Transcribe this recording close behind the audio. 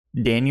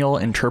Daniel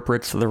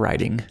interprets the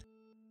writing.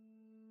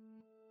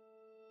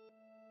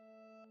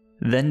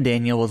 Then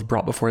Daniel was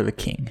brought before the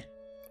king.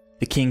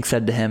 The king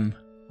said to him,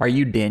 "Are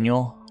you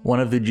Daniel, one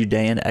of the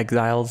Judean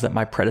exiles that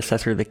my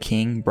predecessor the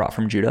king brought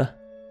from Judah?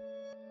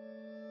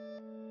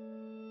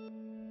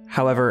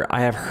 However,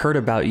 I have heard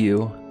about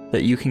you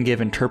that you can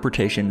give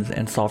interpretations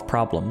and solve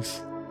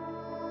problems.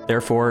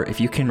 Therefore, if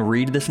you can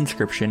read this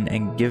inscription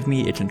and give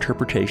me its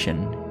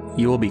interpretation,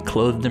 you will be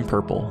clothed in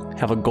purple,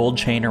 have a gold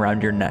chain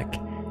around your neck,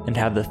 and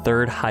have the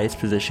third highest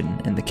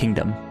position in the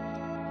kingdom."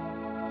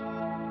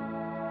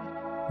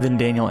 Then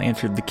Daniel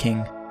answered the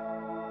king,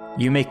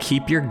 "You may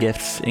keep your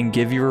gifts and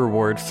give your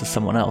rewards to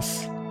someone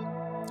else.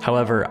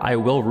 However, I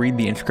will read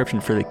the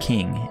inscription for the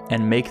king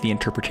and make the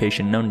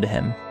interpretation known to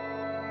him."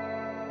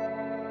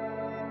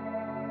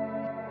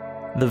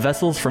 The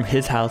vessels from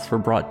his house were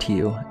brought to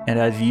you, and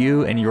as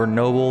you and your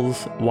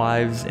nobles,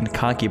 wives, and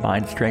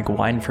concubines drank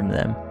wine from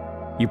them,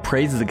 you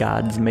praised the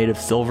gods made of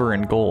silver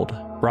and gold,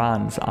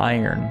 bronze,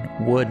 iron,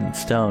 wood, and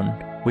stone,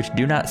 which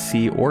do not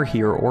see or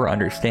hear or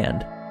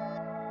understand.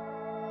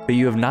 But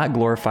you have not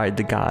glorified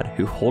the God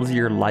who holds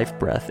your life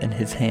breath in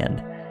his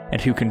hand,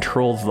 and who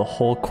controls the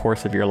whole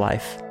course of your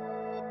life.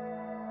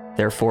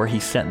 Therefore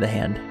he sent the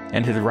hand,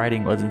 and his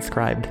writing was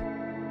inscribed.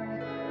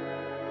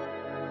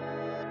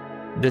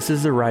 This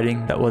is the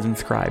writing that was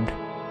inscribed: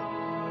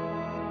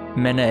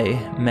 Mene,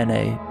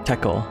 Mene,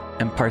 Tekel,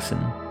 and Parsin.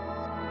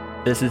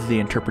 This is the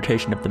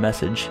interpretation of the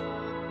message.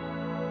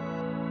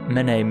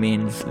 Mene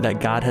means that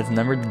God has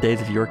numbered the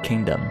days of your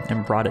kingdom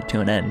and brought it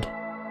to an end.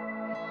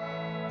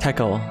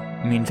 Tekel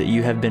means that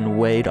you have been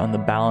weighed on the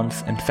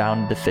balance and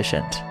found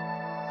deficient.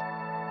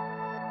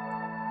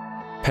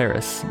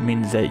 Paris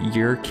means that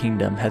your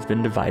kingdom has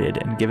been divided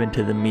and given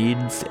to the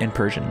Medes and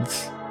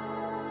Persians.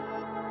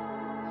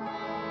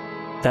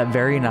 That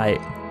very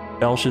night,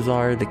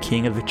 Belshazzar, the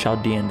king of the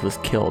Chaldeans, was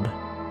killed,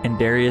 and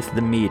Darius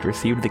the Mede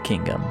received the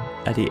kingdom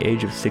at the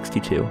age of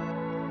 62.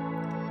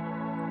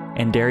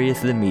 And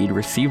Darius the Mede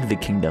received the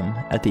kingdom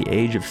at the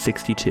age of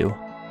 62.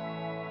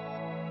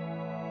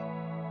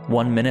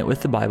 1 Minute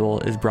with the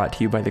Bible is brought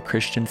to you by the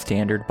Christian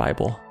Standard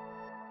Bible.